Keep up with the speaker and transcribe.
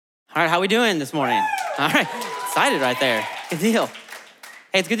All right, how we doing this morning? All right, excited right there. Good deal.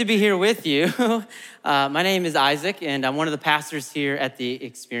 Hey, it's good to be here with you. My name is Isaac, and I'm one of the pastors here at the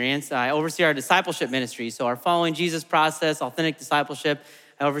Experience. I oversee our discipleship ministry, so our Following Jesus process, authentic discipleship,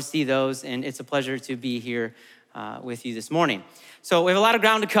 I oversee those, and it's a pleasure to be here with you this morning. So we have a lot of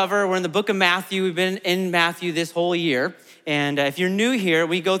ground to cover. We're in the book of Matthew. We've been in Matthew this whole year. And if you're new here,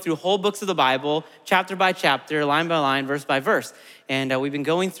 we go through whole books of the Bible, chapter by chapter, line by line, verse by verse. And we've been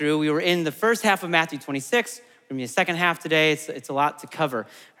going through. We were in the first half of Matthew 26. We're going to be the second half today. It's a lot to cover.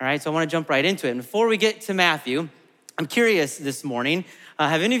 All right, so I want to jump right into it. And before we get to Matthew, I'm curious this morning,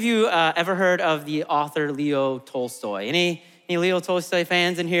 have any of you ever heard of the author Leo Tolstoy? Any Leo Tolstoy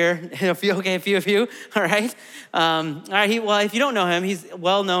fans in here? A few of you, all right? Well, if you don't know him, he's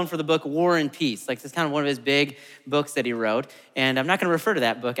well known for the book War and Peace. Like, it's kind of one of his big books that he wrote. And I'm not gonna refer to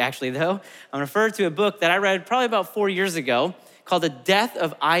that book, actually, though. I'm gonna refer to a book that I read probably about 4 years ago called The Death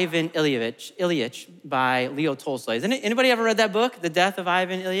of Ivan Ilyich by Leo Tolstoy. Has anybody ever read that book, The Death of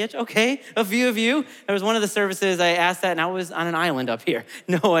Ivan Ilyich? Okay, a few of you. There was one of the services I asked that, and I was on an island up here.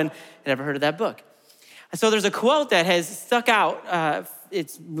 No one had ever heard of that book. So there's a quote that has stuck out.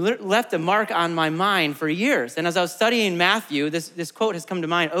 It's left a mark on my mind for years. And as I was studying Matthew, this quote has come to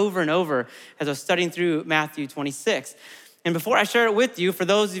mind over and over as I was studying through Matthew 26. And before I share it with you, for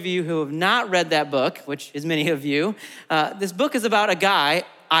those of you who have not read that book, which is many of you, this book is about a guy,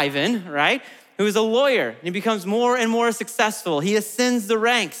 Ivan, right, who is a lawyer. And he becomes more and more successful. He ascends the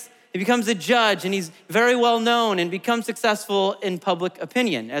ranks. He becomes a judge, and he's very well known and becomes successful in public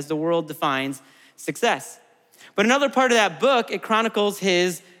opinion as the world defines success. But another part of that book, it chronicles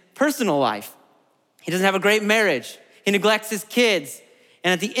his personal life. He doesn't have a great marriage. He neglects his kids.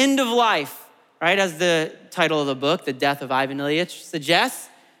 And at the end of life, right, as the title of the book, The Death of Ivan Ilyich suggests,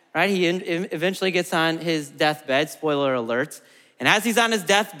 right, he eventually gets on his deathbed, spoiler alert. And as he's on his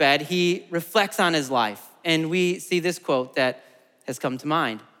deathbed, he reflects on his life. And we see this quote that has come to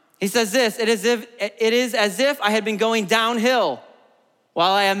mind. He says this, it is as if I had been going downhill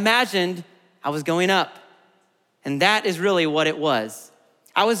while I imagined I was going up. And that is really what it was.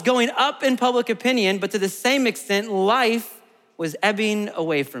 I was going up in public opinion, but to the same extent, life was ebbing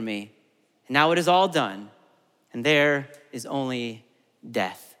away from me. And now it is all done, and there is only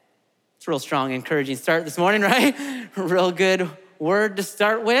death. It's a real strong, encouraging start this morning, right? Real good word to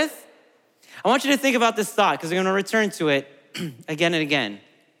start with. I want you to think about this thought, because we're going to return to it again and again.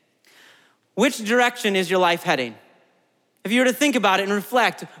 Which direction is your life heading? If you were to think about it and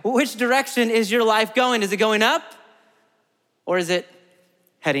reflect, which direction is your life going? Is it going up or is it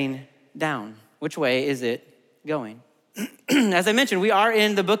heading down? Which way is it going? As I mentioned, we are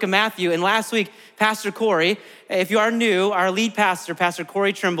in the book of Matthew, and last week, Pastor Corey, if you are new, our lead pastor, Pastor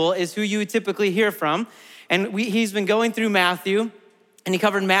Corey Trimble, is who you typically hear from. And he's been going through Matthew, and he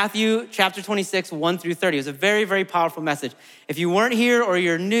covered Matthew chapter 26, 1 through 30. It was a very, very powerful message. If you weren't here or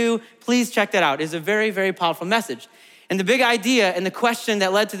you're new, please check that out. It's a very, very powerful message. And the big idea and the question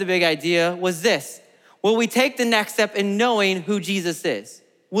that led to the big idea was this: will we take the next step in knowing who Jesus is?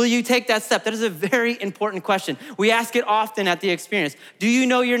 Will you take that step? That is a very important question. We ask it often at the Experience. Do you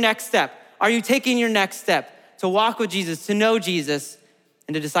know your next step? Are you taking your next step to walk with Jesus, to know Jesus,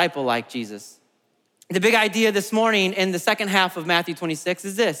 and to disciple like Jesus? The big idea this morning in the second half of Matthew 26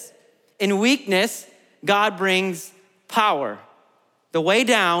 is this: in weakness, God brings power. The way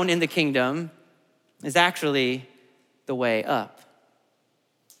down in the kingdom is actually the way up.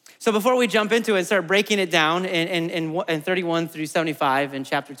 So before we jump into it and start breaking it down in 31 through 75 in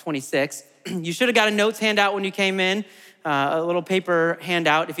chapter 26, you should have got a notes handout when you came in, a little paper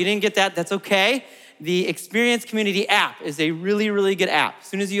handout. If you didn't get that, that's okay. The Experience Community app is a really, really good app. As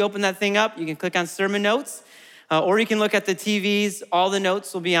soon as you open that thing up, you can click on sermon notes, or you can look at the TVs. All the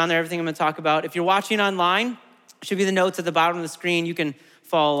notes will be on there, everything I'm gonna talk about. If you're watching online, it should be the notes at the bottom of the screen. You can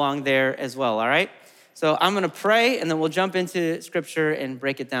follow along there as well, all right? So I'm gonna pray, and then we'll jump into scripture and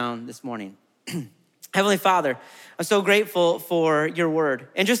break it down this morning. Heavenly Father, I'm so grateful for your word.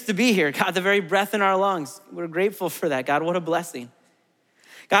 And just to be here, God, the very breath in our lungs, we're grateful for that. God, what a blessing.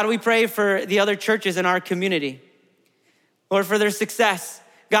 God, we pray for the other churches in our community. Lord, for their success.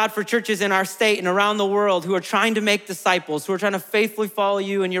 God, for churches in our state and around the world who are trying to make disciples, who are trying to faithfully follow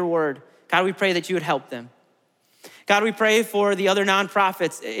you and your word. God, we pray that you would help them. God, we pray for the other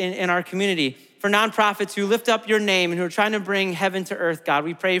nonprofits in our community, for nonprofits who lift up your name and who are trying to bring heaven to earth. God,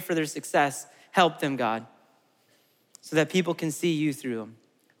 we pray for their success. Help them, God, so that people can see you through them.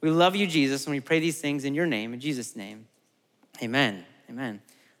 We love you, Jesus, and we pray these things in your name, in Jesus' name. Amen, amen.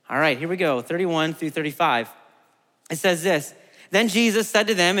 All right, here we go, 31 through 35. It says this: Then Jesus said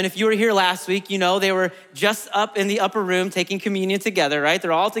to them, and if you were here last week, you know they were just up in the upper room taking communion together, right?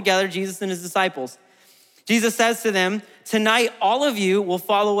 They're all together, Jesus and his disciples. Jesus says to them, tonight all of you will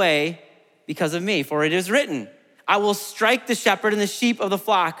fall away because of me, for it is written, I will strike the shepherd and the sheep of the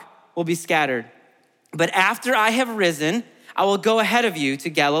flock will be scattered. But after I have risen, I will go ahead of you to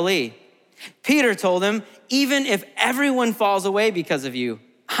Galilee. Peter told him, even if everyone falls away because of you,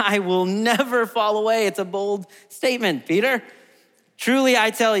 I will never fall away. It's a bold statement, Peter. Truly, I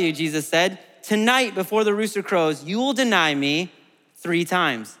tell you, Jesus said, tonight before the rooster crows, you will deny me 3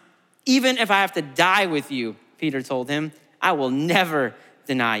 times. Even if I have to die with you, Peter told him, I will never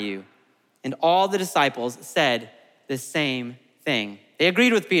deny you. And all the disciples said the same thing. They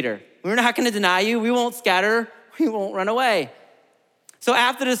agreed with Peter. We're not going to deny you. We won't scatter. We won't run away. So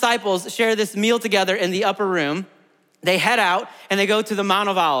after the disciples share this meal together in the upper room, they head out and they go to the Mount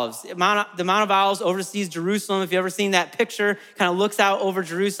of Olives. The Mount of Olives oversees Jerusalem. If you've ever seen that picture, kind of looks out over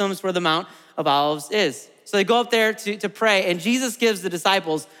Jerusalem. It's where the Mount of Olives is. So they go up there to pray, and Jesus gives the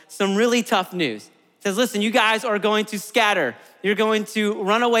disciples some really tough news. He says, listen, you guys are going to scatter. You're going to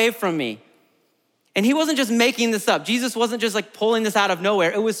run away from me. And he wasn't just making this up. Jesus wasn't just like pulling this out of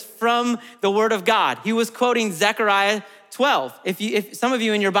nowhere. It was from the word of God. He was quoting Zechariah 12. If some of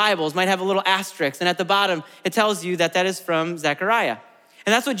you in your Bibles might have a little asterisk, and at the bottom, it tells you that is from Zechariah.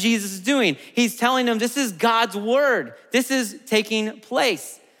 And that's what Jesus is doing. He's telling them this is God's word. This is taking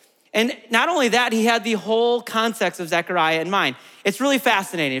place. And not only that, he had the whole context of Zechariah in mind. It's really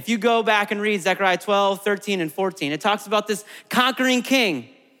fascinating. If you go back and read Zechariah 12, 13, and 14, it talks about this conquering king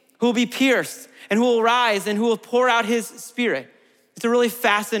who will be pierced and who will rise and who will pour out his spirit. It's a really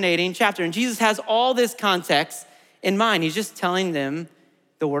fascinating chapter. And Jesus has all this context in mind. He's just telling them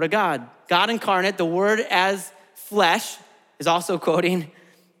the word of God. God incarnate, the word as flesh, is also quoting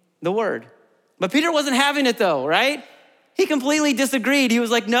the word. But Peter wasn't having it though, right? He completely disagreed. He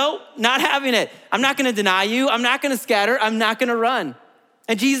was like, no, not having it. I'm not gonna deny you. I'm not gonna scatter. I'm not gonna run.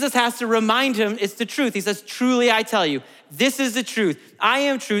 And Jesus has to remind him it's the truth. He says, truly I tell you, this is the truth. I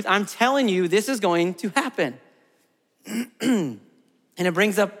am truth. I'm telling you, this is going to happen. And it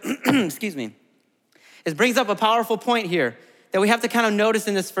brings up, excuse me, it brings up a powerful point here that we have to kind of notice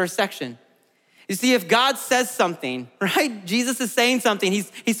in this first section. You see, if God says something, right? Jesus is saying something.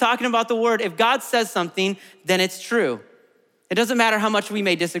 He's talking about the word. If God says something, then it's true. It doesn't matter how much we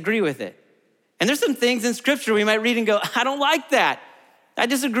may disagree with it. And there's some things in scripture we might read and go, I don't like that. I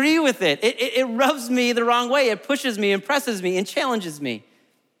disagree with it. It rubs me the wrong way. It pushes me, impresses me, and challenges me.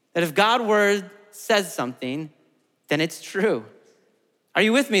 That if God's word says something, then it's true. Are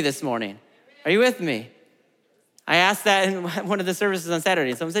you with me this morning? Are you with me? I asked that in one of the services on Saturday,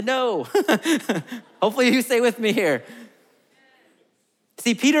 and someone said, no. Hopefully you stay with me here.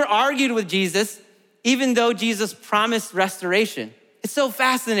 See, Peter argued with Jesus, even though Jesus promised restoration. It's so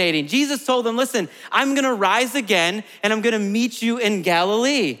fascinating. Jesus told them, listen, I'm gonna rise again, and I'm gonna meet you in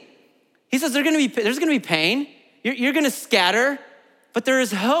Galilee. He says there's gonna be pain. You're gonna scatter, but there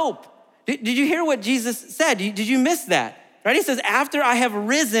is hope. Did you hear what Jesus said? Did you miss that? Right? He says, after I have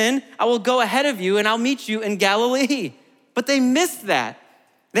risen, I will go ahead of you and I'll meet you in Galilee. But they missed that.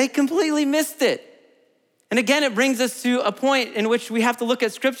 They completely missed it. And again, it brings us to a point in which we have to look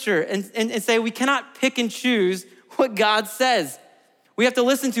at scripture and say we cannot pick and choose what God says. We have to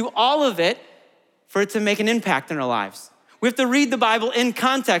listen to all of it for it to make an impact in our lives. We have to read the Bible in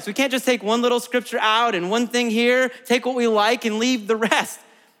context. We can't just take one little scripture out and one thing here, take what we like and leave the rest.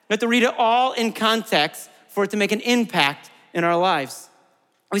 We have to read it all in context for it to make an impact in our lives.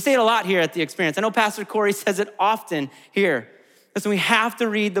 We say it a lot here at the Experience. I know Pastor Corey says it often here. Listen, we have to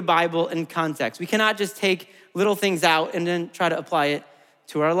read the Bible in context. We cannot just take little things out and then try to apply it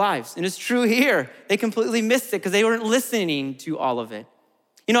to our lives. And it's true here. They completely missed it because they weren't listening to all of it.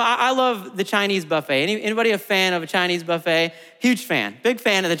 You know, I love the Chinese buffet. Anybody a fan of a Chinese buffet? Huge fan, big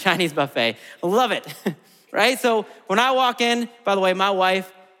fan of the Chinese buffet. Love it, right? So when I walk in, by the way, my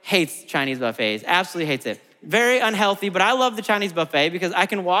wife hates Chinese buffets, absolutely hates it. Very unhealthy, but I love the Chinese buffet because I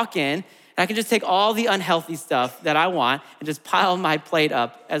can walk in and I can just take all the unhealthy stuff that I want and just pile my plate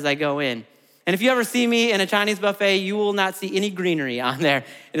up as I go in. And if you ever see me in a Chinese buffet, you will not see any greenery on there.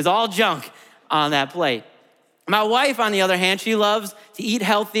 It is all junk on that plate. My wife, on the other hand, she loves to eat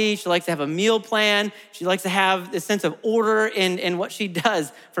healthy. She likes to have a meal plan. She likes to have this sense of order in what she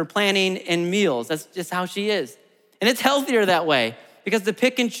does for planning and meals. That's just how she is. And it's healthier that way because to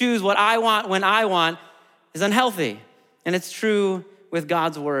pick and choose what I want when I want is unhealthy. And it's true with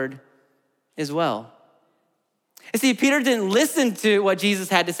God's word as well. You see, Peter didn't listen to what Jesus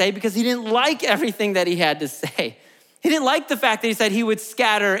had to say because he didn't like everything that he had to say. He didn't like the fact that he said he would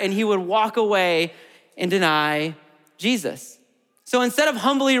scatter and he would walk away and deny Jesus. So instead of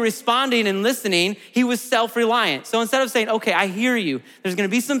humbly responding and listening, he was self-reliant. So instead of saying, okay, I hear you. There's gonna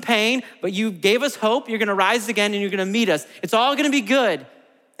be some pain, but you gave us hope. You're gonna rise again and you're gonna meet us. It's all gonna be good.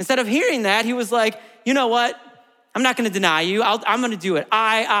 Instead of hearing that, he was like, you know what? I'm not gonna deny you. I'm gonna do it.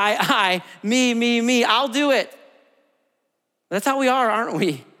 I, me, I'll do it. That's how we are, aren't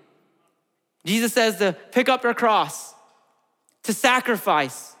we? Jesus says to pick up your cross, to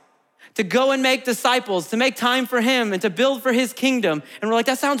sacrifice, to go and make disciples, to make time for him and to build for his kingdom. And we're like,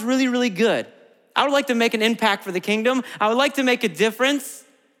 that sounds really, really good. I would like to make an impact for the kingdom. I would like to make a difference,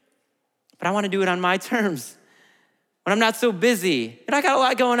 but I want to do it on my terms. When I'm not so busy, and I got a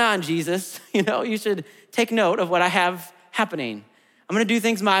lot going on, Jesus, you should take note of what I have happening. I'm gonna do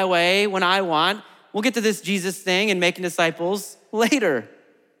things my way when I want. We'll get to this Jesus thing and making disciples later.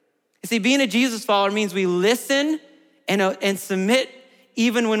 You see, being a Jesus follower means we listen and submit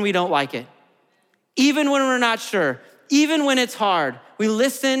even when we don't like it. Even when we're not sure, even when it's hard, we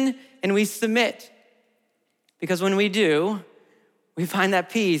listen and we submit. Because when we do, we find that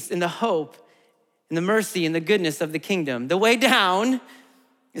peace and the hope and the mercy and the goodness of the kingdom. The way down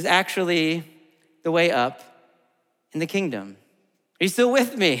is actually the way up in the kingdom. Are you still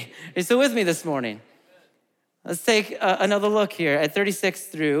with me? Are you still with me this morning? Let's take another look here at 36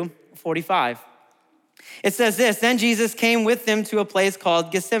 through 45. It says this, then Jesus came with them to a place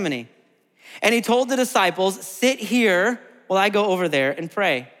called Gethsemane. And he told the disciples, sit here while I go over there and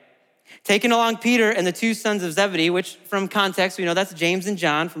pray. Taking along Peter and the two sons of Zebedee, which from context, we know that's James and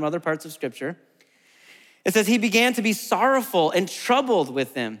John from other parts of scripture. It says he began to be sorrowful and troubled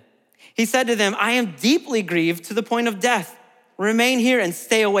with them. He said to them, I am deeply grieved to the point of death. Remain here and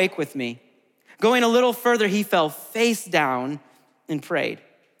stay awake with me. Going a little further, he fell face down and prayed.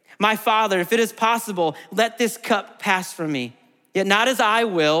 My Father, if it is possible, let this cup pass from me. Yet not as I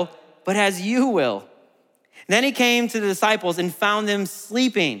will, but as you will. Then he came to the disciples and found them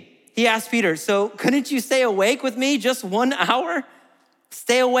sleeping. He asked Peter, so couldn't you stay awake with me just 1 hour?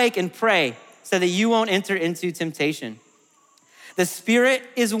 Stay awake and pray so that you won't enter into temptation. The spirit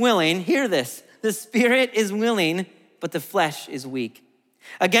is willing, hear this, the spirit is willing, but the flesh is weak.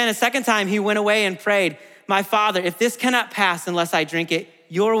 Again, a second time he went away and prayed, my Father, if this cannot pass unless I drink it,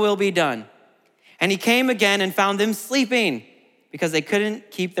 your will be done. And he came again and found them sleeping because they couldn't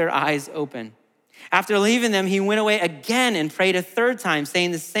keep their eyes open. After leaving them, he went away again and prayed a third time,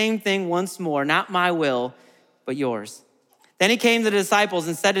 saying the same thing once more, not my will, but yours. Then he came to the disciples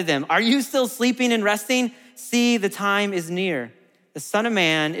and said to them, are you still sleeping and resting? See, the time is near. The Son of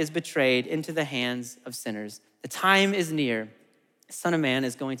Man is betrayed into the hands of sinners. The time is near. The Son of Man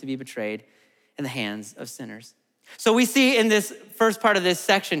is going to be betrayed in the hands of sinners. So we see in this first part of this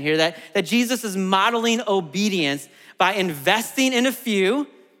section here that Jesus is modeling obedience by investing in a few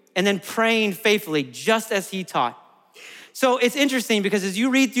and then praying faithfully, just as he taught. So it's interesting because as you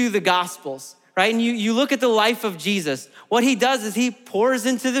read through the Gospels, right, and you look at the life of Jesus, what he does is he pours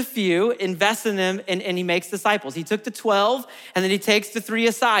into the few, invests in them, and he makes disciples. He took the 12, and then he takes the 3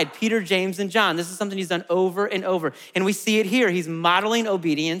 aside, Peter, James, and John. This is something he's done over and over. And we see it here. He's modeling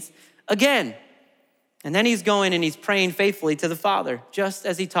obedience again. And then he's going and he's praying faithfully to the Father, just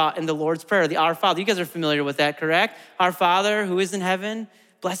as he taught in the Lord's Prayer, the Our Father. You guys are familiar with that, correct? Our Father who is in heaven,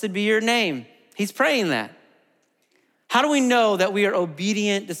 blessed be your name. He's praying that. How do we know that we are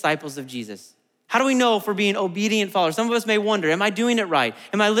obedient disciples of Jesus? How do we know if we're being obedient followers? Some of us may wonder, am I doing it right?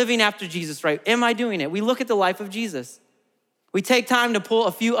 Am I living after Jesus right? Am I doing it? We look at the life of Jesus. We take time to pull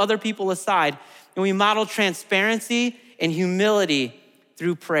a few other people aside and we model transparency and humility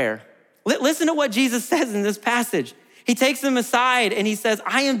through prayer. Listen to what Jesus says in this passage. He takes them aside and he says,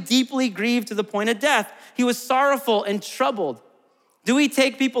 I am deeply grieved to the point of death. He was sorrowful and troubled. Do we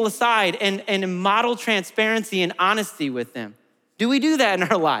take people aside and model transparency and honesty with them? Do we do that in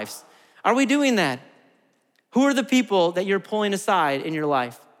our lives? Are we doing that? Who are the people that you're pulling aside in your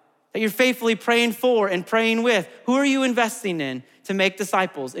life, that you're faithfully praying for and praying with? Who are you investing in to make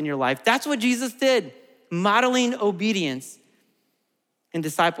disciples in your life? That's what Jesus did, modeling obedience in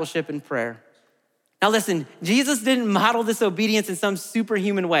discipleship and prayer. Now listen, Jesus didn't model this obedience in some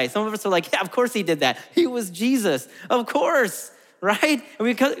superhuman way. Some of us are like, yeah, of course he did that. He was Jesus, of course, right?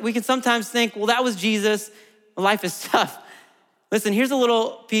 And we can sometimes think, well, that was Jesus. Life is tough. Listen, here's a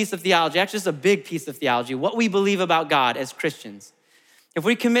little piece of theology, actually just a big piece of theology, what we believe about God as Christians. If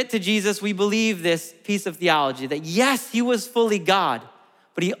we commit to Jesus, we believe this piece of theology that yes, he was fully God,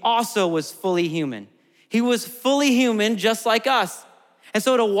 but he also was fully human. He was fully human just like us. And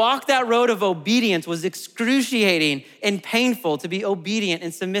so to walk that road of obedience was excruciating and painful, to be obedient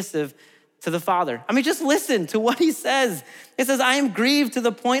and submissive to the Father. I mean, just listen to what he says. It says, I am grieved to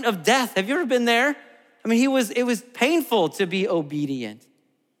the point of death. Have you ever been there? I mean, it was painful to be obedient.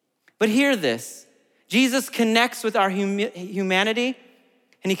 But hear this, Jesus connects with our humanity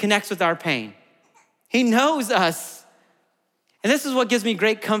and he connects with our pain. He knows us. And this is what gives me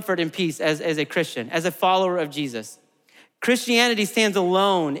great comfort and peace as a Christian, as a follower of Jesus. Christianity stands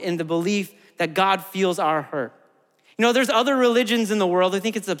alone in the belief that God feels our hurt. You know, there's other religions in the world that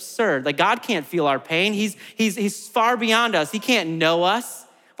think it's absurd. Like God can't feel our pain. He's far beyond us. He can't know us.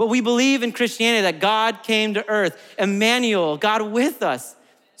 But we believe in Christianity that God came to earth, Emmanuel, God with us.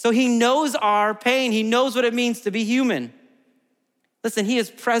 So he knows our pain. He knows what it means to be human. Listen, he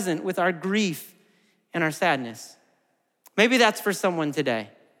is present with our grief and our sadness. Maybe that's for someone today.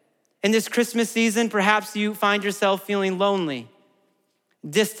 In this Christmas season, perhaps you find yourself feeling lonely,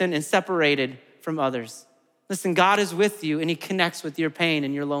 distant, and separated from others. Listen, God is with you and he connects with your pain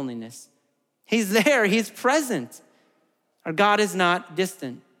and your loneliness. He's there, he's present. Our God is not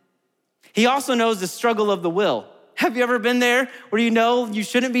distant. He also knows the struggle of the will. Have you ever been there where you know you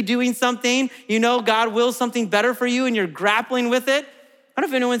shouldn't be doing something? You know God wills something better for you and you're grappling with it? I don't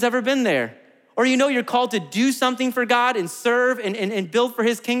know if anyone's ever been there. Or you know you're called to do something for God and serve and build for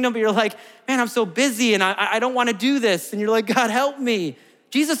his kingdom, but you're like, man, I'm so busy and I don't want to do this. And you're like, God, help me.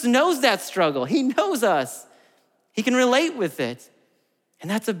 Jesus knows that struggle. He knows us. He can relate with it.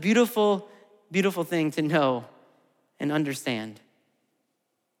 And that's a beautiful, beautiful thing to know and understand.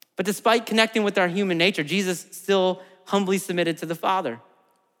 But despite connecting with our human nature, Jesus still humbly submitted to the Father.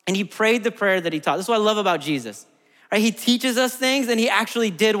 And he prayed the prayer that he taught. This is what I love about Jesus. Right? He teaches us things and he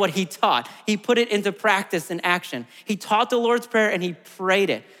actually did what he taught. He put it into practice and action. He taught the Lord's Prayer and he prayed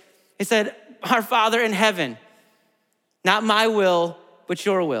it. He said, our Father in heaven, not my will, but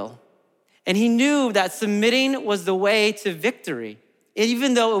your will. And he knew that submitting was the way to victory,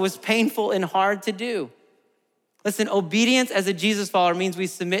 even though it was painful and hard to do. Listen, obedience as a Jesus follower means we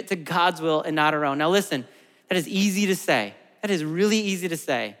submit to God's will and not our own. Now listen, that is easy to say. That is really easy to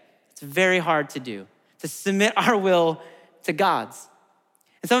say. It's very hard to do, to submit our will to God's.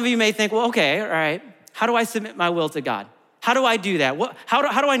 And some of you may think, well, okay, all right, how do I submit my will to God? How do I do that?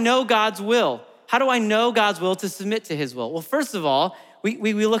 How do I know God's will? How do I know God's will to submit to his will? Well, first of all,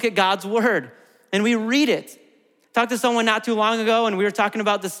 we look at God's word and we read it. Talked to someone not too long ago and we were talking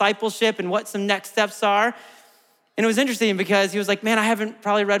about discipleship and what some next steps are. And it was interesting because he was like, man, I haven't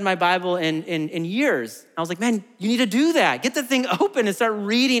probably read my Bible in years. I was like, man, you need to do that. Get the thing open and start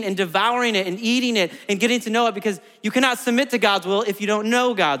reading and devouring it and eating it and getting to know it because you cannot submit to God's will if you don't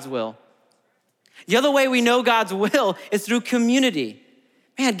know God's will. The other way we know God's will is through community.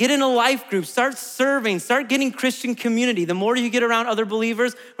 Man, get in a life group, start serving, start getting Christian community. The more you get around other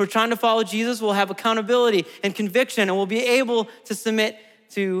believers who are trying to follow Jesus, we'll have accountability and conviction and we'll be able to submit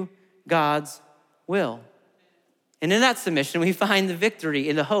to God's will. And in that submission, we find the victory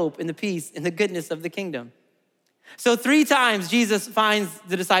and the hope and the peace and the goodness of the kingdom. So 3 times Jesus finds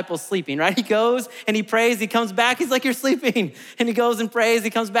the disciples sleeping, right? He goes and he prays, he comes back, he's like, you're sleeping. And he goes and prays, he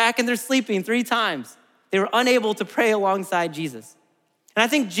comes back and they're sleeping 3 times. They were unable to pray alongside Jesus. And I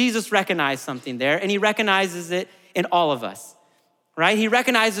think Jesus recognized something there and he recognizes it in all of us, right? He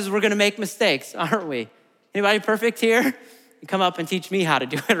recognizes we're gonna make mistakes, aren't we? Anybody perfect here? You come up and teach me how to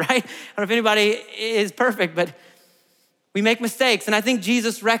do it, right? I don't know if anybody is perfect, but we make mistakes. And I think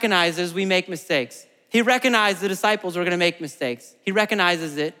Jesus recognizes we make mistakes. He recognized the disciples were gonna make mistakes. He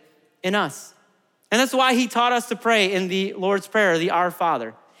recognizes it in us. And that's why he taught us to pray in the Lord's Prayer, the Our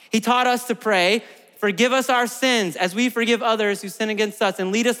Father. He taught us to pray, forgive us our sins as we forgive others who sin against us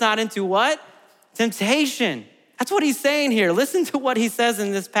and lead us not into what? Temptation. That's what he's saying here. Listen to what he says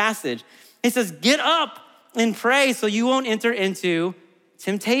in this passage. He says, get up and pray so you won't enter into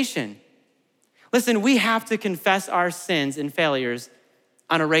temptation. Listen, we have to confess our sins and failures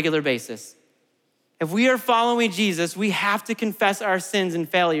on a regular basis. If we are following Jesus, we have to confess our sins and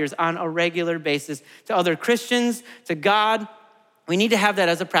failures on a regular basis to other Christians, to God. We need to have that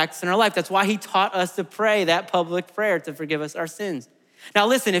as a practice in our life. That's why he taught us to pray that public prayer to forgive us our sins. Now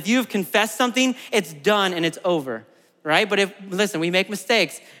listen, if you've confessed something, it's done and it's over, right? But listen, we make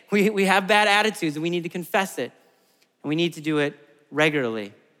mistakes. We have bad attitudes and we need to confess it. And we need to do it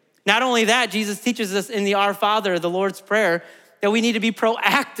regularly. Not only that, Jesus teaches us in the Our Father, the Lord's Prayer, that we need to be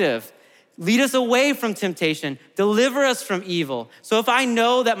proactive. Lead us away from temptation. Deliver us from evil. So if I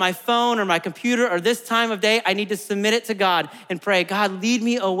know that my phone or my computer or this time of day, I need to submit it to God and pray, God, lead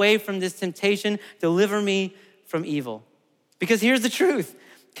me away from this temptation. Deliver me from evil. Because here's the truth.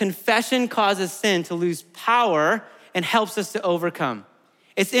 Confession causes sin to lose power and helps us to overcome.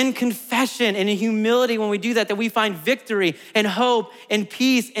 It's in confession and in humility when we do that we find victory and hope and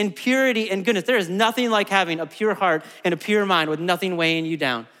peace and purity and goodness. There is nothing like having a pure heart and a pure mind with nothing weighing you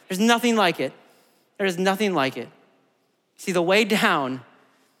down. There's nothing like it. There is nothing like it. See, the way down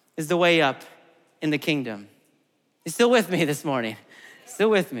is the way up in the kingdom. You still with me this morning? Still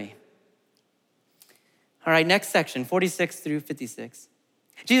with me? All right, next section, 46 through 56.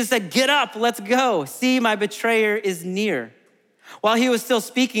 Jesus said, "Get up, let's go. See, my betrayer is near." While he was still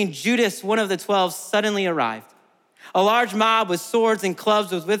speaking, Judas, one of the 12, suddenly arrived. A large mob with swords and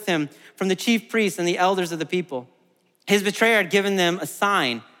clubs was with him from the chief priests and the elders of the people. His betrayer had given them a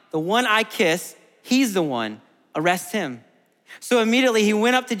sign. "The one I kiss, he's the one. Arrest him." So immediately he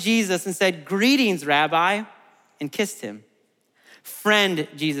went up to Jesus and said, "Greetings, Rabbi," and kissed him. "Friend,"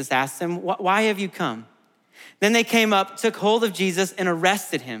 Jesus asked him, "why have you come?" Then they came up, took hold of Jesus, and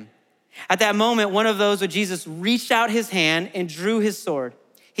arrested him. At that moment, one of those with Jesus reached out his hand and drew his sword.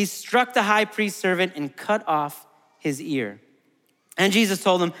 He struck the high priest's servant and cut off his ear. And Jesus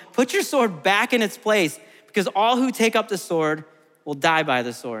told him, "Put your sword back in its place, because all who take up the sword will die by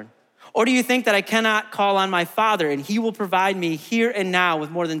the sword. Or do you think that I cannot call on my Father, and he will provide me here and now with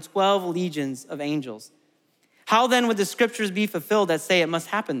more than 12 legions of angels? How then would the scriptures be fulfilled that say it must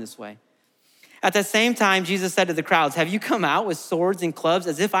happen this way?" At the same time, Jesus said to the crowds, "Have you come out with swords and clubs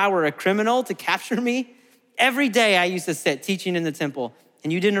as if I were a criminal to capture me? Every day I used to sit teaching in the temple,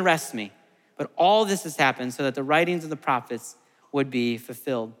 and you didn't arrest me. But all this has happened so that the writings of the prophets would be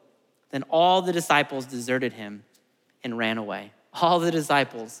fulfilled." Then all the disciples deserted him and ran away. All the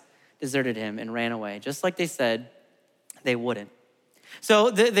disciples deserted him and ran away, just like they said they wouldn't.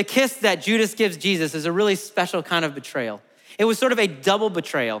 So the kiss that Judas gives Jesus is a really special kind of betrayal. It was sort of a double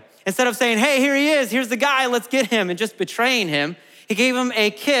betrayal. Instead of saying, "Hey, here he is, here's the guy, let's get him," and just betraying him, he gave him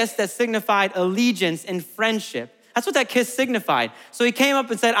a kiss that signified allegiance and friendship. That's what that kiss signified. So he came up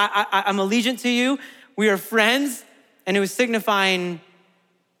and said, I'm allegiant to you, we are friends, and it was signifying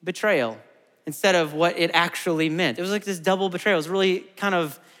betrayal instead of what it actually meant. It was like this double betrayal. It was really kind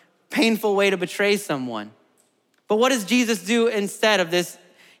of painful way to betray someone. But what does Jesus do instead of this,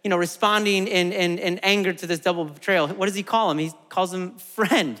 responding in anger to this double betrayal? What does he call him? He calls him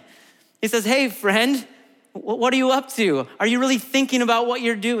friend. He says, "Hey, friend, what are you up to? Are you really thinking about what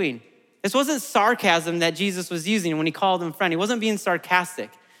you're doing?" This wasn't sarcasm that Jesus was using when he called him friend. He wasn't being sarcastic.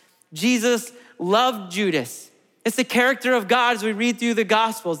 Jesus loved Judas. It's the character of God as we read through the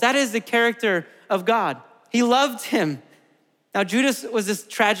Gospels. That is the character of God. He loved him. Now, Judas was this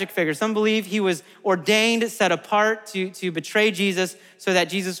tragic figure. Some believe he was ordained, set apart to betray Jesus so that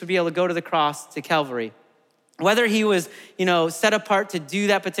Jesus would be able to go to the cross to Calvary. Whether he was, set apart to do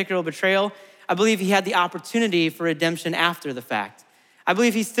that particular betrayal, I believe he had the opportunity for redemption after the fact. I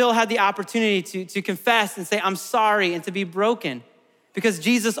believe he still had the opportunity to confess and say, "I'm sorry," and to be broken, because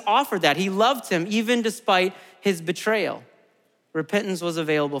Jesus offered that. He loved him even despite his betrayal. Repentance was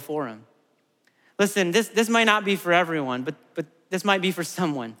available for him. Listen, this might not be for everyone, but this might be for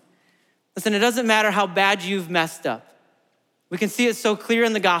someone. Listen, it doesn't matter how bad you've messed up. We can see it so clear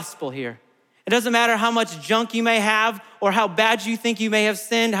in the gospel here. It doesn't matter how much junk you may have or how bad you think you may have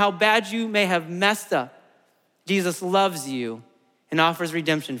sinned, how bad you may have messed up. Jesus loves you and offers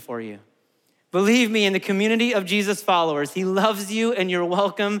redemption for you. Believe me, in the community of Jesus followers, he loves you and you're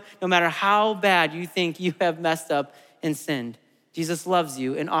welcome no matter how bad you think you have messed up and sinned. Jesus loves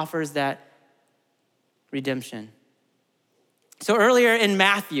you and offers that redemption. So earlier in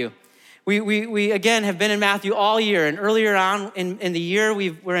Matthew, we again have been in Matthew all year, and earlier on in the year,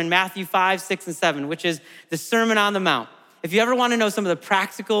 we're in Matthew 5, 6, and 7, which is the Sermon on the Mount. If you ever want to know some of the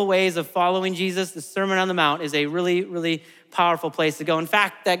practical ways of following Jesus, the Sermon on the Mount is a really, really powerful place to go. In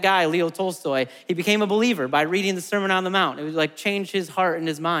fact, that guy, Leo Tolstoy, he became a believer by reading the Sermon on the Mount. It would like change his heart and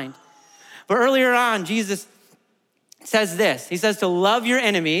his mind. But earlier on, Jesus says this. He says to love your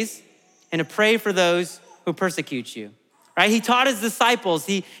enemies and to pray for those who persecute you. Right? He taught his disciples,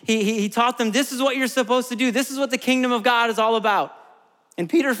 he taught them, this is what you're supposed to do. This is what the kingdom of God is all about. And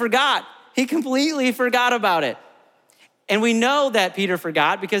Peter forgot. He completely forgot about it. And we know that Peter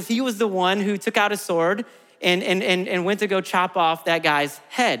forgot because he was the one who took out a sword and went to go chop off that guy's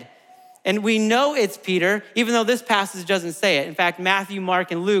head. And we know it's Peter, even though this passage doesn't say it. In fact, Matthew,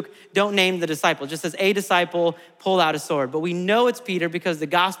 Mark, and Luke don't name the disciple. It just says a disciple pulled out a sword. But we know it's Peter because the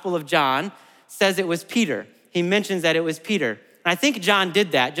Gospel of John says it was Peter. He mentions that it was Peter. And I think John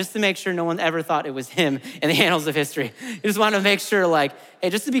did that just to make sure no one ever thought it was him in the annals of history. He just wanted to make sure, hey,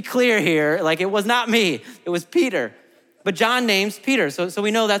 just to be clear here, it was not me, it was Peter. But John names Peter, so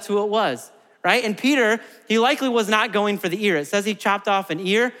we know that's who it was, right? And Peter, he likely was not going for the ear. It says he chopped off an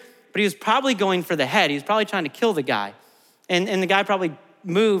ear, but he was probably going for the head. He was probably trying to kill the guy. And the guy probably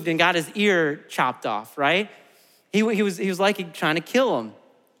moved and got his ear chopped off, right? He was likely trying to kill him.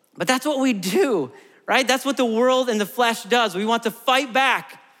 But that's what we do, right? That's what the world and the flesh does. We want to fight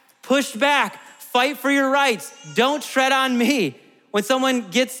back, push back, Fight for your rights. Don't tread on me. When someone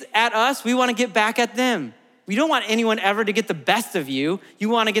gets at us, we want to get back at them. We don't want anyone ever to get the best of you. You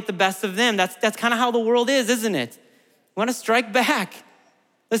want to get the best of them. That's kind of how the world is, isn't it? We want to strike back.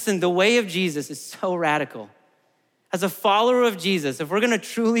 Listen, the way of Jesus is so radical. As a follower of Jesus, if we're going to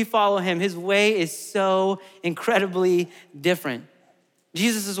truly follow him, his way is so incredibly different.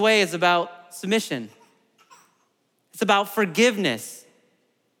 Jesus' way is about submission. It's about forgiveness.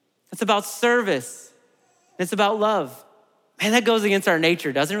 It's about service. It's about love. Man, that goes against our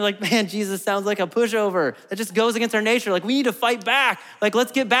nature, doesn't it? We're like, man, Jesus sounds like a pushover. That just goes against our nature. Like, we need to fight back. Like,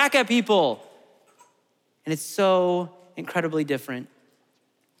 let's get back at people. And it's so incredibly different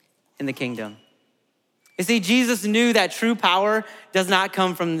in the kingdom. You see, Jesus knew that true power does not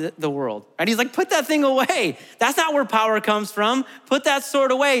come from the world. And he's like, put that thing away. That's not where power comes from. Put that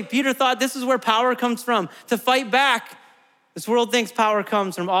sword away. Peter thought this is where power comes from, to fight back. This world thinks power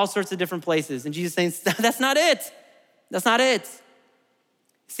comes from all sorts of different places. And Jesus saying, that's not it. That's not it.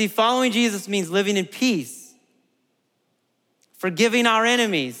 See, following Jesus means living in peace, forgiving our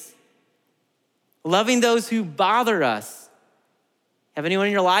enemies, loving those who bother us. Have anyone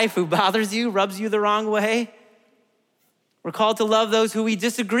in your life who bothers you, rubs you the wrong way? We're called to love those who we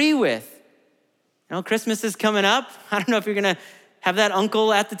disagree with. You know, Christmas is coming up. I don't know if you're gonna have that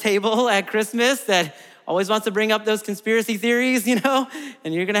uncle at the table at Christmas that always wants to bring up those conspiracy theories, you know,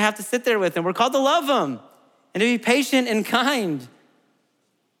 and you're gonna have to sit there with them. We're called to love them and to be patient and kind.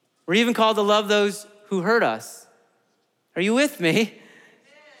 We're even called to love those who hurt us. Are you with me?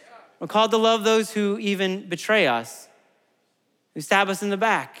 We're called to love those who even betray us, who stab us in the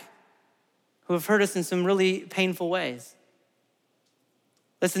back, who have hurt us in some really painful ways.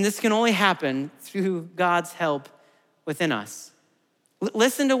 Listen, this can only happen through God's help within us.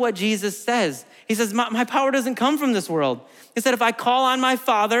 Listen to what Jesus says. He says, my power doesn't come from this world. He said, if I call on my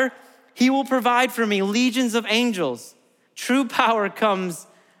Father, he will provide for me legions of angels. True power comes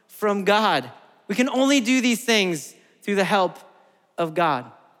from God. We can only do these things through the help of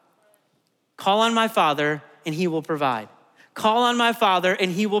God. Call on my Father and he will provide. Call on my Father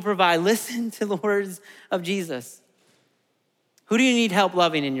and he will provide. Listen to the words of Jesus. Who do you need help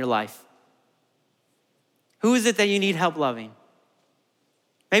loving in your life? Who is it that you need help loving?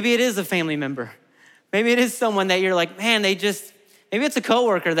 Maybe it is a family member. Maybe it is someone that you're like, man, maybe it's a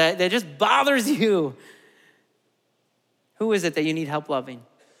coworker that just bothers you. Who is it that you need help loving?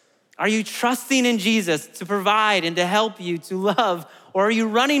 Are you trusting in Jesus to provide and to help you to love, or are you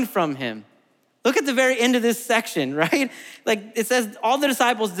running from him? Look at the very end of this section, right? Like it says, all the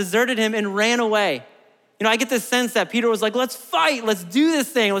disciples deserted him and ran away. You know, I get this sense that Peter was like, let's fight, let's do this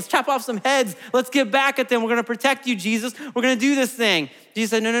thing, let's chop off some heads, let's get back at them, we're gonna protect you, Jesus, we're gonna do this thing. Jesus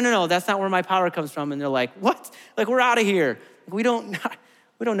said, no, that's not where my power comes from. And they're like, what? Like, we're out of here. We don't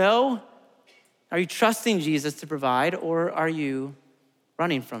know. Are you trusting Jesus to provide, or are you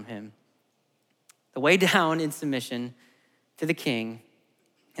running from him? The way down in submission to the King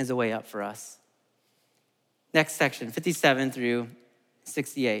is a way up for us. Next section, 57 through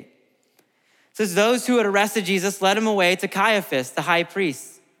 68. It says, those who had arrested Jesus led him away to Caiaphas, the high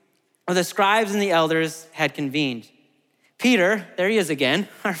priest, where the scribes and the elders had convened. Peter, there he is again,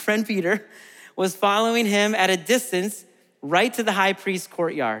 our friend Peter, was following him at a distance right to the high priest's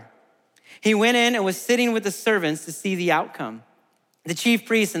courtyard. He went in and was sitting with the servants to see the outcome. The chief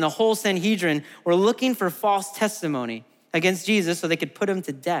priests and the whole Sanhedrin were looking for false testimony against Jesus so they could put him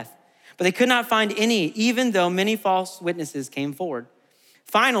to death. But they could not find any, even though many false witnesses came forward.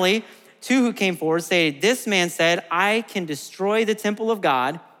 Finally, two who came forward say, this man said, I can destroy the temple of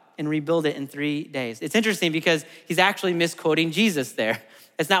God and rebuild it in 3 days. It's interesting because he's actually misquoting Jesus there.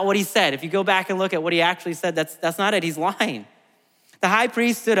 That's not what he said. If you go back and look at what he actually said, that's not it. He's lying. The high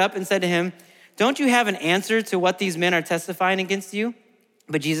priest stood up and said to him, don't you have an answer to what these men are testifying against you?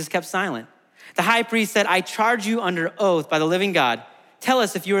 But Jesus kept silent. The high priest said, I charge you under oath by the living God. Tell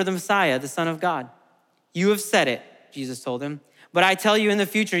us if you are the Messiah, the Son of God. You have said it, Jesus told him. But I tell you, in the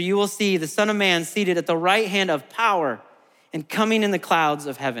future, you will see the Son of Man seated at the right hand of power and coming in the clouds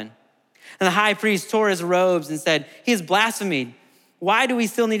of heaven. And the high priest tore his robes and said, he has blasphemed. Why do we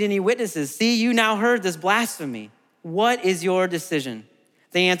still need any witnesses? See, you now heard this blasphemy. What is your decision?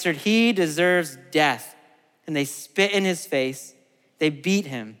 They answered, he deserves death. And they spit in his face. They beat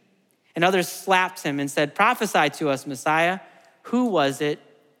him. And others slapped him and said, prophesy to us, Messiah. Who was it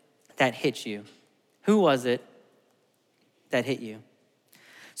that hit you? Who was it that hit you?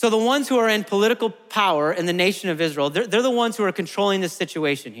 So the ones who are in political power in the nation of Israel, they're the ones who are controlling this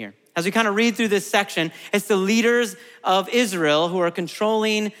situation here. As we kind of read through this section, it's the leaders of Israel who are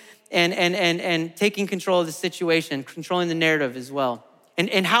controlling and taking control of the situation, controlling the narrative as well.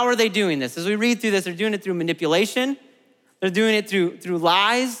 And how are they doing this? As we read through this, they're doing it through manipulation. They're doing it through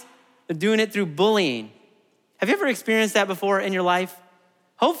lies. They're doing it through bullying. Have you ever experienced that before in your life?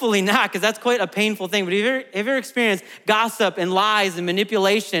 Hopefully not, because that's quite a painful thing. But have you ever experienced gossip and lies and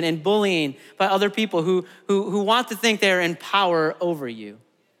manipulation and bullying by other people who want to think they're in power over you?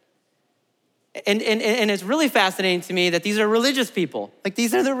 And it's really fascinating to me that these are religious people. Like,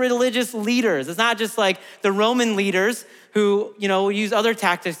 these are the religious leaders. It's not just like the Roman leaders who, use other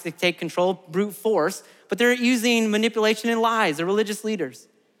tactics to take control, brute force, but they're using manipulation and lies. They're religious leaders.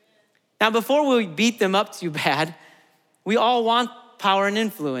 Now, before we beat them up too bad, we all want power and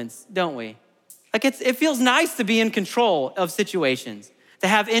influence, don't we? Like, it feels nice to be in control of situations, to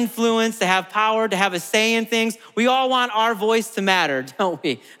have influence, to have power, to have a say in things. We all want our voice to matter, don't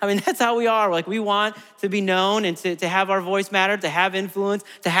we? I mean, that's how we are. Like, we want to be known and to have our voice matter, to have influence,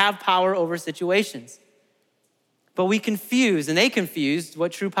 to have power over situations. But we confused, and they confused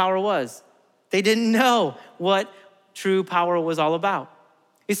what true power was. They didn't know what true power was all about.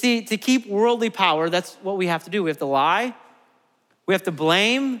 You see, to keep worldly power, that's what we have to do. We have to lie. We have to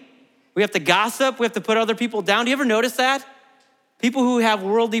blame. We have to gossip. We have to put other people down. Do you ever notice that? People who have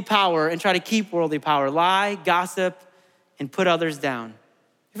worldly power and try to keep worldly power lie, gossip, and put others down.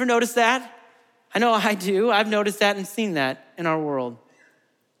 You ever notice that? I know I do. I've noticed that and seen that in our world.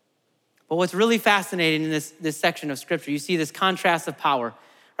 But what's really fascinating in this section of scripture, you see this contrast of power,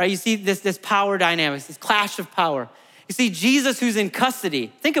 right? You see this power dynamics, this clash of power. You see Jesus who's in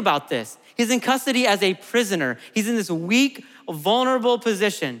custody. Think about this. He's in custody as a prisoner. He's in this weak, vulnerable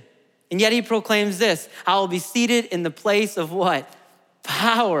position. And yet he proclaims this: I will be seated in the place of what?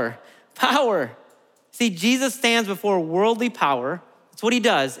 Power. Power. See, Jesus stands before worldly power. That's what he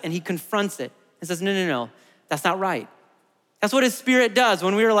does. And he confronts it and says, no, that's not right. That's what his Spirit does.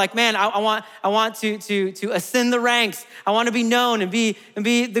 When we were like, man, I want to ascend the ranks. I want to be known and be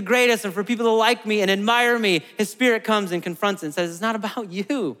the greatest and for people to like me and admire me. His Spirit comes and confronts it and says, it's not about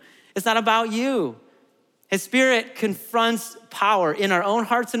you. It's not about you. His Spirit confronts power in our own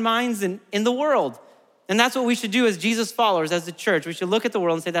hearts and minds and in the world. And that's what we should do as Jesus followers, as the church. We should look at the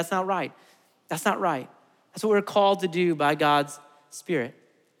world and say, that's not right. That's not right. That's what we're called to do by God's Spirit.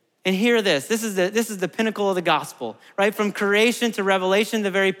 And hear this. This is the pinnacle of the gospel, right? From creation to revelation, the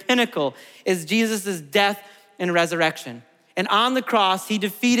very pinnacle is Jesus' death and resurrection. And on the cross, he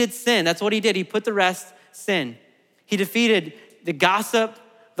defeated sin. That's what he did. He put to rest sin. He defeated the gossip,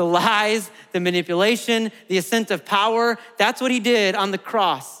 the lies, the manipulation, the ascent of power. That's what he did on the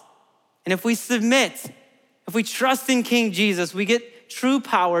cross. And if we submit, if we trust in King Jesus, we get true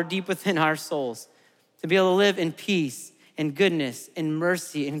power deep within our souls to be able to live in peace and goodness and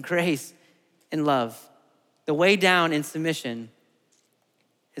mercy and grace and love. The way down in submission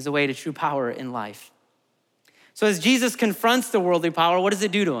is the way to true power in life. So as Jesus confronts the worldly power, what does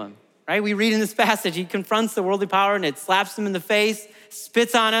it do to him? Right? We read in this passage, he confronts the worldly power and it slaps him in the face,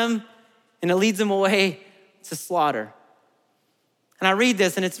 spits on him, and it leads him away to slaughter. And I read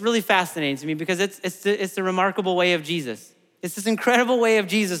this and it's really fascinating to me because it's the remarkable way of Jesus. It's this incredible way of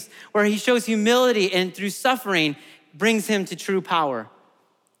Jesus where he shows humility and through suffering brings him to true power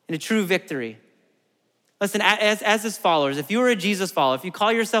and a true victory. Listen, as his followers, if you are a Jesus follower, if you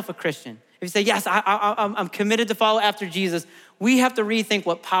call yourself a Christian, if you say, yes, I'm committed to follow after Jesus, we have to rethink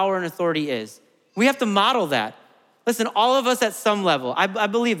what power and authority is. We have to model that. Listen, all of us at some level, I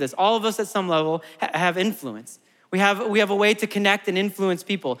believe this, all of us at some level have influence. We have a way to connect and influence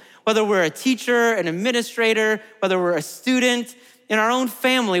people, whether we're a teacher, an administrator, whether we're a student. In our own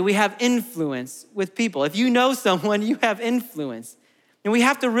family, we have influence with people. If you know someone, you have influence. And we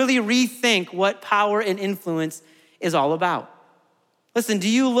have to really rethink what power and influence is all about. Listen, do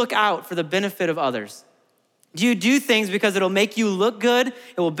you look out for the benefit of others? Do you do things because it'll make you look good,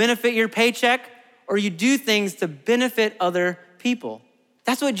 it will benefit your paycheck, or you do things to benefit other people?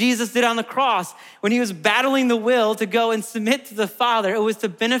 That's what Jesus did on the cross. When he was battling the will to go and submit to the Father, it was to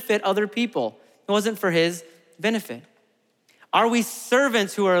benefit other people. It wasn't for his benefit. Are we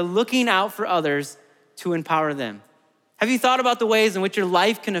servants who are looking out for others to empower them? Have you thought about the ways in which your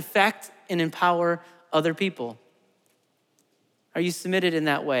life can affect and empower other people? Are you submitted in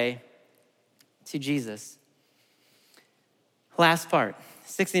that way to Jesus? Last part,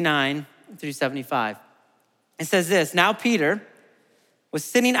 69 through 75. It says this: Now Peter was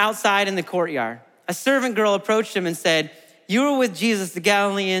sitting outside in the courtyard. A servant girl approached him and said, "You were with Jesus the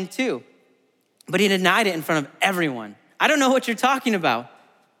Galilean too." But he denied it in front of everyone. "I don't know what you're talking about."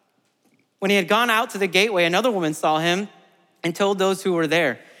 When he had gone out to the gateway, another woman saw him and told those who were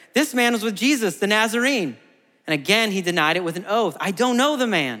there, "This man was with Jesus, the Nazarene." And again, he denied it with an oath, "I don't know the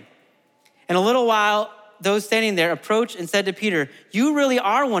man." And a little while those standing there approached and said to Peter, "You really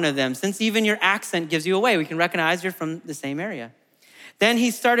are one of them, since even your accent gives you away. We can recognize you're from the same area." Then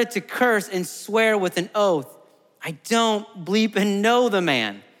he started to curse and swear with an oath, "I don't bleep and know the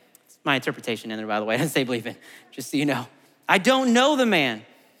man." It's my interpretation in there, by the way. I didn't say bleeping, just so you know. "I don't know the man."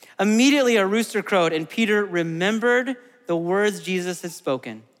 Immediately a rooster crowed, and Peter remembered the words Jesus had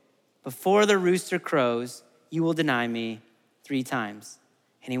spoken. "Before the rooster crows, you will deny me 3 times."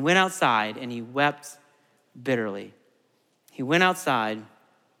 And he went outside and he wept bitterly. He went outside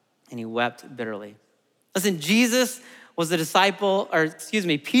and he wept bitterly. Listen, Peter was a disciple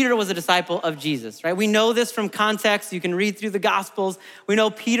of Jesus, right? We know this from context. You can read through the Gospels. We know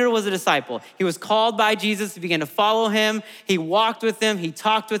Peter was a disciple. He was called by Jesus. He began to follow him. He walked with him. He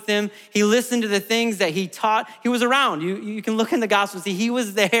talked with him. He listened to the things that he taught. He was around. You can look in the Gospels, see he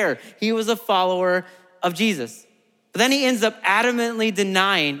was there. He was a follower of Jesus. But then he ends up adamantly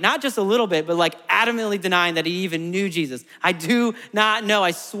denying, not just a little bit, but like adamantly denying that he even knew Jesus. "I do not know.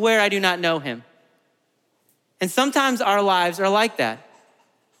 I swear I do not know him." And sometimes our lives are like that.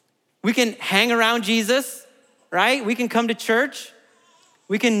 We can hang around Jesus, right? We can come to church.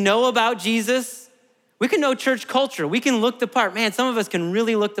 We can know about Jesus. We can know church culture. We can look the part. Man, some of us can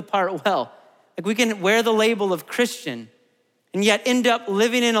really look the part well. Like we can wear the label of Christian and yet end up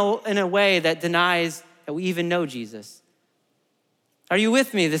living in a way that denies that we even know Jesus. Are you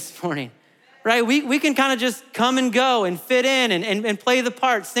with me this morning? Right? We can kind of just come and go and fit in and play the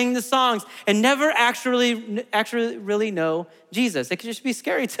part, sing the songs, and never actually really know Jesus. It could just be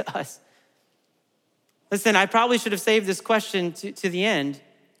scary to us. Listen, I probably should have saved this question to the end,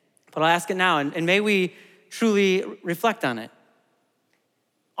 but I'll ask it now, and may we truly reflect on it.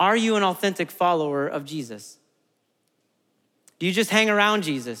 Are you an authentic follower of Jesus? Do you just hang around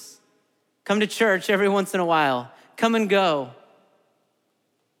Jesus? Come to church every once in a while, come and go?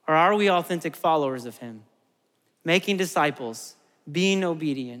 Or are we authentic followers of him, making disciples, being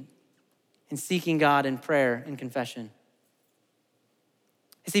obedient, and seeking God in prayer and confession?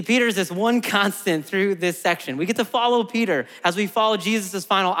 You see, Peter is this one constant through this section. We get to follow Peter as we follow Jesus'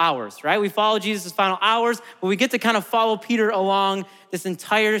 final hours, right? We follow Jesus' final hours, but we get to kind of follow Peter along this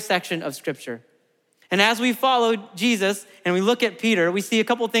entire section of Scripture. And as we follow Jesus and we look at Peter, we see a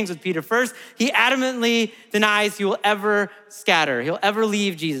couple things with Peter. First, he adamantly denies he will ever scatter. He'll ever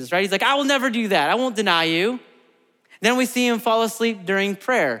leave Jesus, right? He's like, "I will never do that. I won't deny you." Then we see him fall asleep during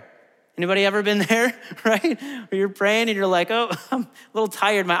prayer. Anybody ever been there, right? Where you're praying and you're like, "Oh, I'm a little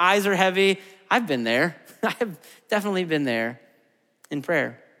tired. My eyes are heavy." I've been there. I've definitely been there in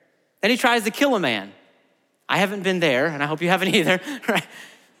prayer. Then he tries to kill a man. I haven't been there, and I hope you haven't either, right?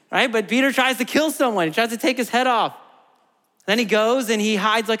 Right? But Peter tries to kill someone. He tries to take his head off. Then he goes and he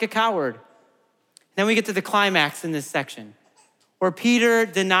hides like a coward. Then we get to the climax in this section where Peter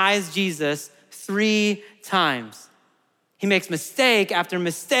denies Jesus 3 times. He makes mistake after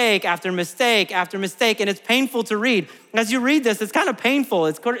mistake after mistake after mistake, and it's painful to read. As you read this, it's kind of painful.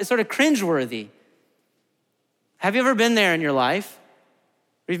 It's sort of cringeworthy. Have you ever been there in your life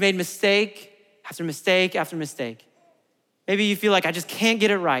where you've made mistake after mistake after mistake? Maybe you feel like, "I just can't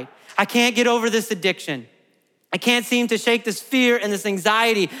get it right. I can't get over this addiction. I can't seem to shake this fear and this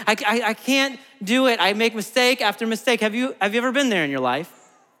anxiety. I can't do it. I make mistake after mistake." Have you ever been there in your life?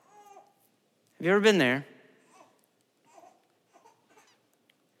 Have you ever been there?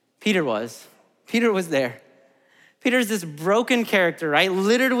 Peter was. Peter was there. Peter's this broken character, right?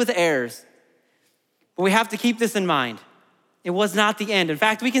 Littered with errors. But we have to keep this in mind. It was not the end. In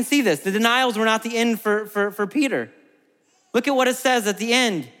fact, we can see this. The denials were not the end for Peter. Look at what it says at the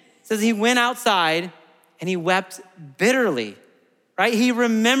end. It says he went outside and he wept bitterly, right? He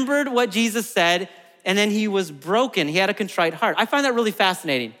remembered what Jesus said and then he was broken. He had a contrite heart. I find that really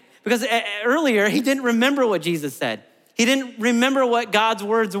fascinating because earlier he didn't remember what Jesus said. He didn't remember what God's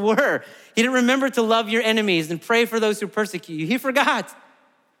words were. He didn't remember to love your enemies and pray for those who persecute you. He forgot,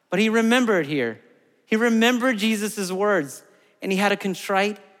 but he remembered here. He remembered Jesus' words and he had a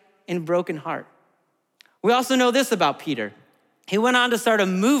contrite and broken heart. We also know this about Peter. He went on to start a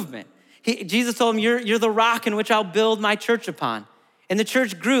movement. Jesus told him, you're the rock in which I'll build my church upon. And the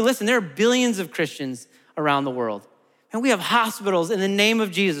church grew. Listen, there are billions of Christians around the world. And we have hospitals in the name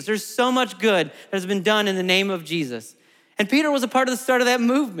of Jesus. There's so much good that has been done in the name of Jesus. And Peter was a part of the start of that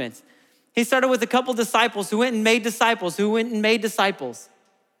movement. He started with a couple disciples who went and made disciples,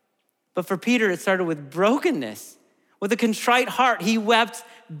 But for Peter, it started with brokenness. With a contrite heart, he wept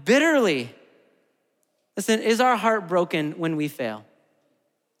bitterly. Listen, is our heart broken when we fail?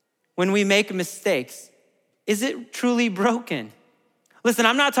 When we make mistakes? Is it truly broken? Listen,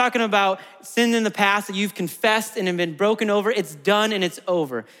 I'm not talking about sin in the past that you've confessed and have been broken over. It's done and it's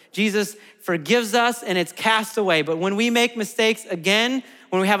over. Jesus forgives us and it's cast away. But when we make mistakes again,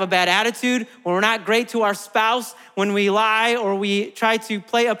 when we have a bad attitude, when we're not great to our spouse, when we lie or we try to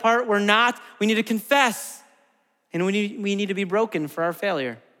play a part we're not, we need to confess. And we need to be broken for our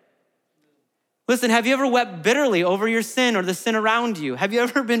failure. Listen, have you ever wept bitterly over your sin or the sin around you? Have you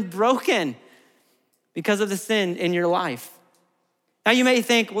ever been broken because of the sin in your life? Now you may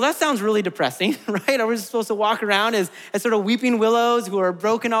think, well, that sounds really depressing, right? Are we supposed to walk around as sort of weeping willows who are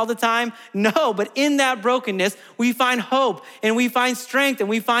broken all the time? No, but in that brokenness, we find hope and we find strength and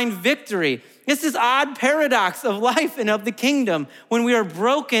we find victory. It's this odd paradox of life and of the kingdom. When we are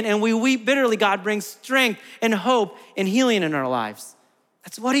broken and we weep bitterly, God brings strength and hope and healing in our lives.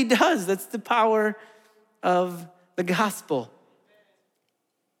 That's what he does. That's the power of the gospel.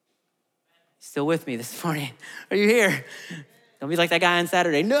 Still with me this morning? Are you here? Don't be like that guy on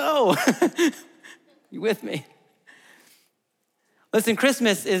Saturday. No, you with me? Listen,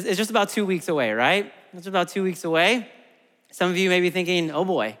 Christmas is just about 2 weeks away, right? It's about 2 weeks away. Some of you may be thinking, oh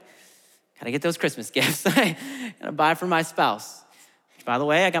boy, gotta get those Christmas gifts. Gotta buy for my spouse. By the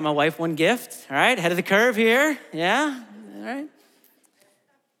way, I got my wife one gift, all right? Head of the curve here, yeah, all right?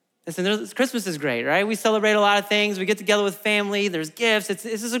 Listen, Christmas is great, right? We celebrate a lot of things. We get together with family. There's gifts. This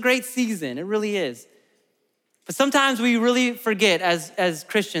is a great season. It really is. But sometimes we really forget as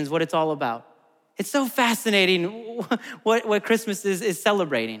Christians what it's all about. It's so fascinating what Christmas is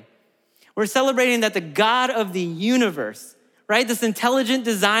celebrating. We're celebrating that the God of the universe, right? This intelligent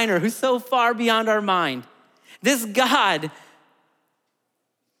designer who's so far beyond our mind, this God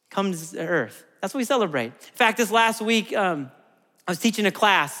comes to earth. That's what we celebrate. In fact, this last week, I was teaching a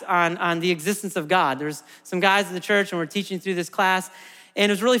class on the existence of God. There's some guys in the church and we're teaching through this class. And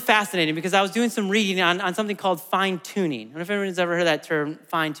it was really fascinating because I was doing some reading on something called fine-tuning. I don't know if anyone's ever heard that term,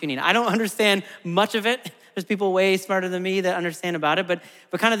 fine-tuning. I don't understand much of it. There's people way smarter than me that understand about it. But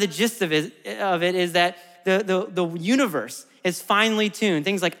kind of the gist of it is that the universe is finely tuned.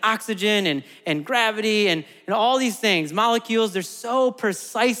 Things like oxygen and gravity and all these things, molecules, they're so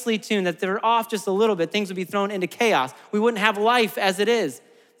precisely tuned that they're off just a little bit. Things would be thrown into chaos. We wouldn't have life as it is.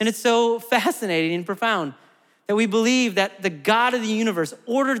 And it's so fascinating and profound that we believe that the God of the universe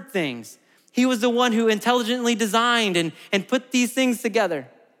ordered things. He was the one who intelligently designed and put these things together.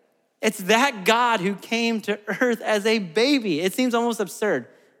 It's that God who came to earth as a baby. It seems almost absurd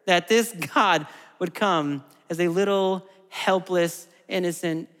that this God would come as a little, helpless,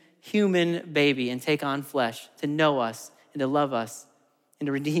 innocent human baby and take on flesh to know us and to love us and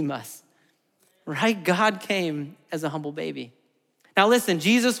to redeem us. Right? God came as a humble baby. Now listen,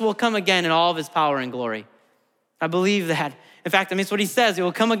 Jesus will come again in all of his power and glory. I believe that. In fact, it's what he says. He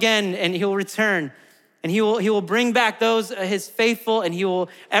will come again and he will return and he will bring back those, his faithful, and he will,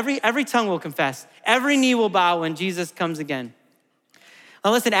 every tongue will confess. Every knee will bow when Jesus comes again.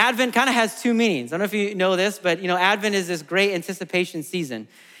 Now listen, Advent kind of has two meanings. I don't know if you know this, but Advent is this great anticipation season.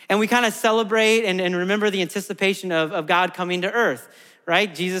 And we kind of celebrate and remember the anticipation of God coming to earth,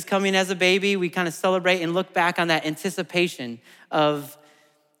 right? Jesus coming as a baby. We kind of celebrate and look back on that anticipation of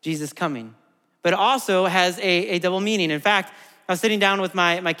Jesus coming. But it also has a double meaning. In fact, I was sitting down with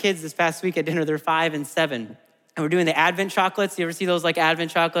my kids this past week at dinner. They're 5 and 7. And we're doing the Advent chocolates. You ever see those like Advent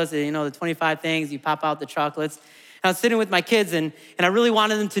chocolates? The 25 things, you pop out the chocolates. And I was sitting with my kids and I really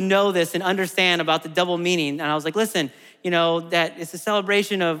wanted them to know this and understand about the double meaning. And I was like, listen, that it's a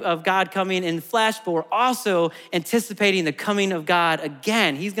celebration of God coming in flesh, but we're also anticipating the coming of God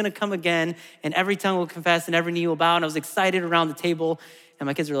again. He's gonna come again and every tongue will confess and every knee will bow. And I was excited around the table and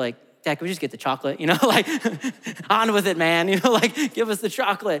my kids were like, Dad, can we just get the chocolate? On with it, man. Give us the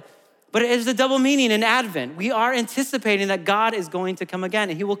chocolate. But it is a double meaning in Advent. We are anticipating that God is going to come again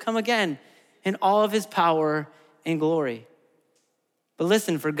and he will come again in all of his power and glory. But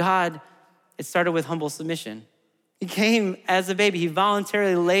listen, for God, it started with humble submission. He came as a baby. He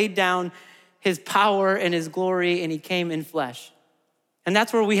voluntarily laid down his power and his glory and he came in flesh. And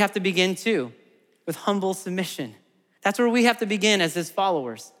that's where we have to begin too, with humble submission. That's where we have to begin as his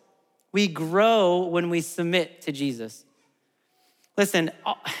followers. We grow when we submit to Jesus. Listen,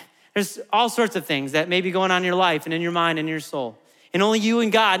 there's all sorts of things that may be going on in your life and in your mind and in your soul. And only you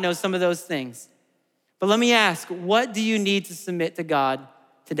and God know some of those things. But let me ask, what do you need to submit to God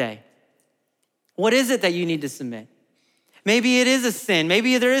today? What is it that you need to submit? Maybe it is a sin.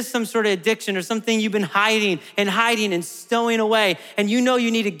 Maybe there is some sort of addiction or something you've been hiding and stowing away. And you know you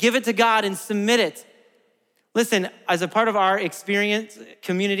need to give it to God and submit it. Listen, as a part of our experience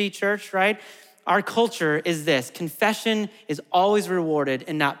community church, right? our culture is this: confession is always rewarded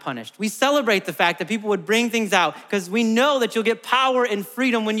and not punished. We celebrate the fact that people would bring things out because we know that you'll get power and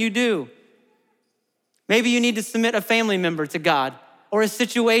freedom when you do. Maybe you need to submit a family member to God, or a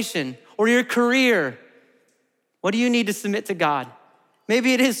situation, or your career. What do you need to submit to God?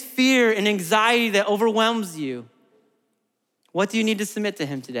 Maybe it is fear and anxiety that overwhelms you. What do you need to submit to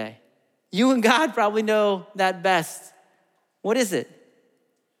him today? You and God probably know that best. What is it?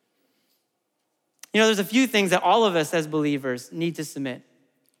 There's a few things that all of us as believers need to submit.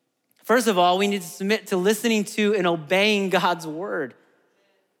 First of all, we need to submit to listening to and obeying God's word.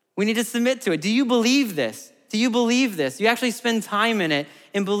 We need to submit to it. Do you believe this? Do you believe this? You actually spend time in it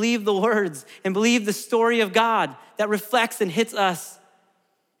and believe the words and believe the story of God that reflects and hits us.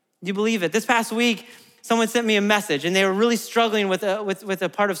 Do you believe it? This past week, someone sent me a message and they were really struggling with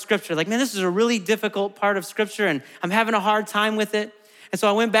a part of scripture. Like, man, this is a really difficult part of scripture and I'm having a hard time with it. And so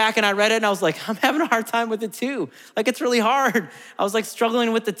I went back and I read it and I was like, I'm having a hard time with it too. Like, it's really hard. I was like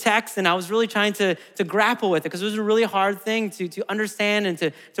struggling with the text and I was really trying to grapple with it because it was a really hard thing to understand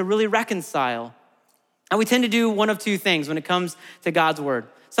and to really reconcile. And we tend to do one of two things when it comes to God's word.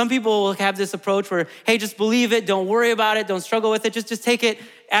 Some people will have this approach where, hey, just believe it, don't worry about it, don't struggle with it, just take it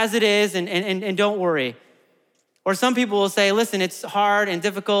as it is and don't worry. Or some people will say, listen, it's hard and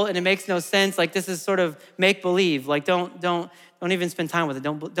difficult and it makes no sense. Like, this is sort of make-believe. Like, don't even spend time with it.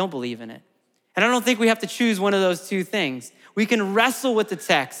 Don't believe in it. And I don't think we have to choose one of those two things. We can wrestle with the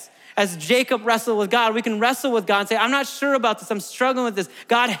text. As Jacob wrestled with God, we can wrestle with God and say, I'm not sure about this. I'm struggling with this.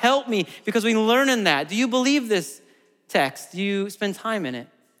 God, help me, because we learn in that. Do you believe this text? Do you spend time in it?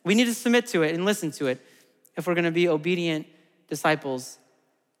 We need to submit to it and listen to it if we're going to be obedient disciples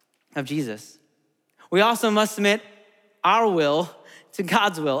of Jesus. We also must submit our will to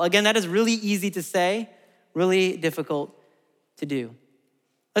God's will. Again, that is really easy to say, really difficult to do.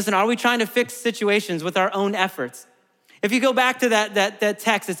 Listen, are we trying to fix situations with our own efforts? If you go back to that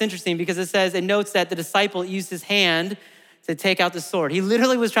text, it's interesting because it notes that the disciple used his hand to take out the sword. He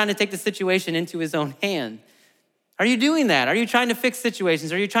literally was trying to take the situation into his own hand. Are you doing that? Are you trying to fix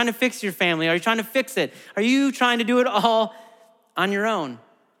situations? Are you trying to fix your family? Are you trying to fix it? Are you trying to do it all on your own?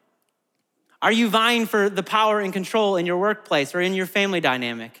 Are you vying for the power and control in your workplace or in your family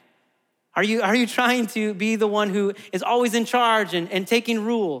dynamic? Are you trying to be the one who is always in charge and taking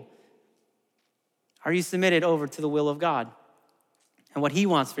rule? Are you submitted over to the will of God and what he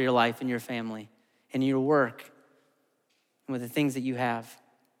wants for your life and your family and your work and with the things that you have?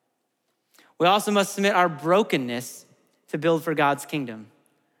 We also must submit our brokenness to build for God's kingdom.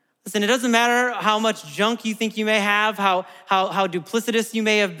 Listen, it doesn't matter how much junk you think you may have, how duplicitous you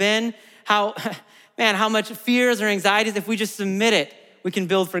may have been, how much fears or anxieties. If we just submit it, we can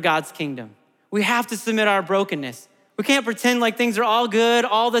build for God's kingdom. We have to submit our brokenness. We can't pretend like things are all good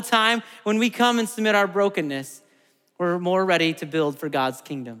all the time. When we come and submit our brokenness, we're more ready to build for God's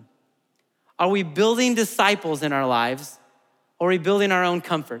kingdom. Are we building disciples in our lives, or are we building our own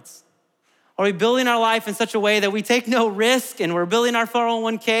comforts? Are we building our life in such a way that we take no risk and we're building our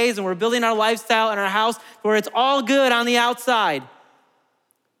 401ks and we're building our lifestyle and our house where it's all good on the outside?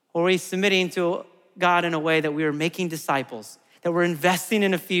 Or are we submitting to God in a way that we are making disciples, that we're investing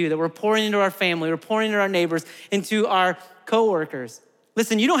in a few, that we're pouring into our family, we're pouring into our neighbors, into our coworkers?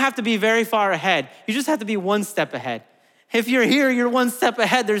 Listen, you don't have to be very far ahead. You just have to be one step ahead. If you're here, you're one step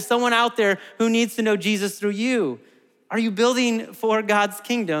ahead. There's someone out there who needs to know Jesus through you. Are you building for God's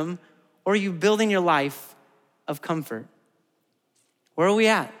kingdom, or are you building your life of comfort? Where are we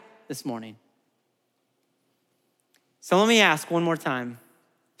at this morning? So let me ask one more time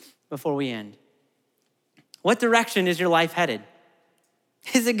before we end. What direction is your life headed?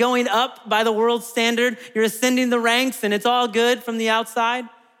 Is it going up by the world's standard? You're ascending the ranks and it's all good from the outside,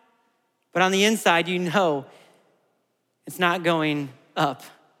 but on the inside, you know it's not going up,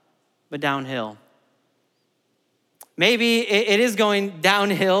 but downhill. Maybe it is going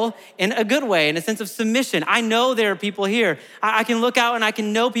downhill in a good way, in a sense of submission. I know there are people here. I can look out and I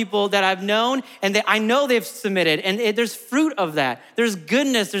can know people that I've known and I know they've submitted, and there's fruit of that. There's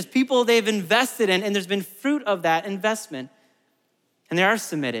goodness, there's people they've invested in, and there's been fruit of that investment. And they are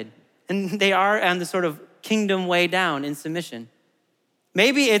submitted, and they are on the sort of kingdom way down in submission.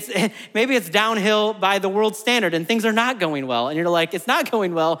 Maybe it's downhill by the world standard and things are not going well, and you're like, it's not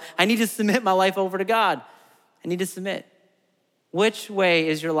going well. I need to submit my life over to God. I need to submit. Which way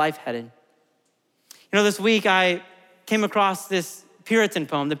is your life headed? This week I came across this Puritan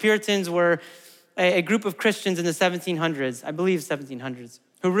poem. The Puritans were a group of Christians in the 1700s, I believe 1700s,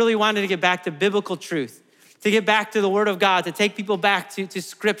 who really wanted to get back to biblical truth, to get back to the Word of God, to take people back to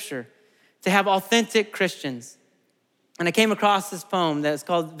Scripture, to have authentic Christians. And I came across this poem that's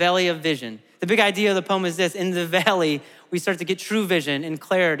called Valley of Vision. The big idea of the poem is this: in the valley, we start to get true vision and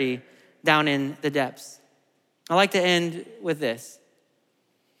clarity down in the depths. I like to end with this.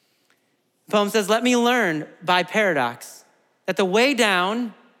 The poem says, let me learn by paradox that the way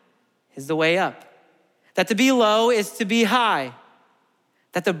down is the way up, that to be low is to be high,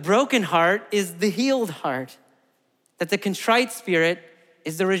 that the broken heart is the healed heart, that the contrite spirit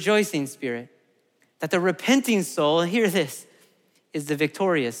is the rejoicing spirit, that the repenting soul, and hear this, is the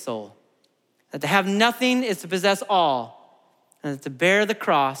victorious soul, that to have nothing is to possess all, and that to bear the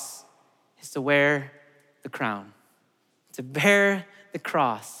cross is to wear the crown. To bear the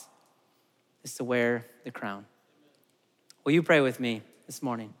cross is to wear the crown. Will you pray with me this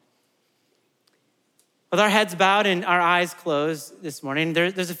morning? With our heads bowed and our eyes closed this morning,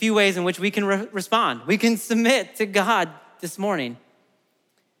 there's a few ways in which we can respond. We can submit to God this morning.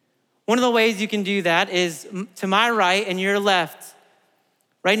 One of the ways you can do that is to my right and your left,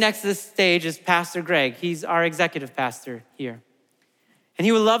 right next to the stage is Pastor Greg. He's our executive pastor here. And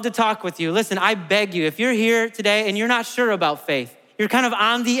he would love to talk with you. Listen, I beg you, if you're here today and you're not sure about faith, you're kind of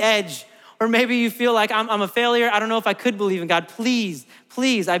on the edge, or maybe you feel like I'm a failure, I don't know if I could believe in God, please,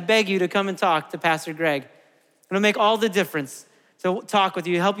 I beg you to come and talk to Pastor Greg. It'll make all the difference to talk with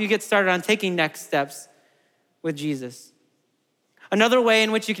you, help you get started on taking next steps with Jesus. Another way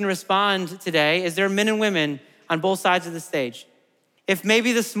in which you can respond today is there are men and women on both sides of the stage. If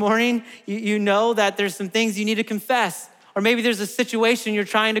maybe this morning you know that there's some things you need to confess, or maybe there's a situation you're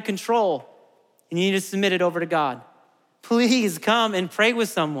trying to control and you need to submit it over to God, please come and pray with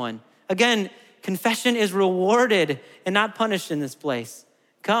someone. Again, confession is rewarded and not punished in this place.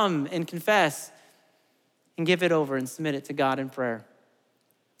 Come and confess and give it over and submit it to God in prayer.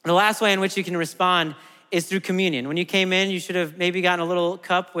 The last way in which you can respond is through communion. When you came in, you should have maybe gotten a little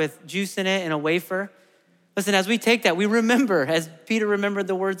cup with juice in it and a wafer. Listen, as we take that, we remember, as Peter remembered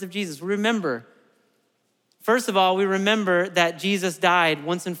the words of Jesus, we remember. First of all, we remember that Jesus died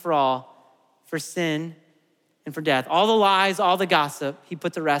once and for all for sin and for death. All the lies, all the gossip, he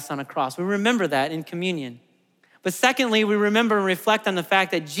put to rest on a cross. We remember that in communion. But secondly, we remember and reflect on the fact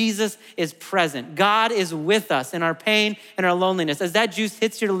that Jesus is present. God is with us in our pain and our loneliness. As that juice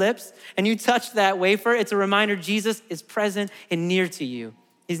hits your lips and you touch that wafer, it's a reminder Jesus is present and near to you.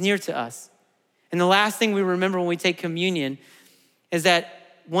 He's near to us. And the last thing we remember when we take communion is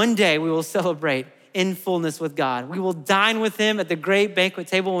that one day we will celebrate in fullness with God. We will dine with him at the great banquet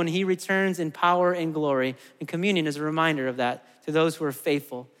table when he returns in power and glory. And communion is a reminder of that to those who are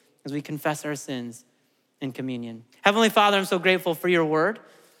faithful as we confess our sins in communion. Heavenly Father, I'm so grateful for your word.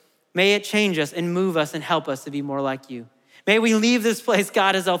 May it change us and move us and help us to be more like you. May we leave this place,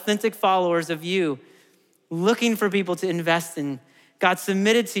 God, as authentic followers of you, looking for people to invest in. God,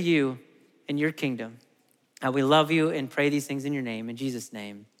 submitted to you and your kingdom. We love you and pray these things in your name. In Jesus'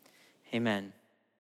 name, amen.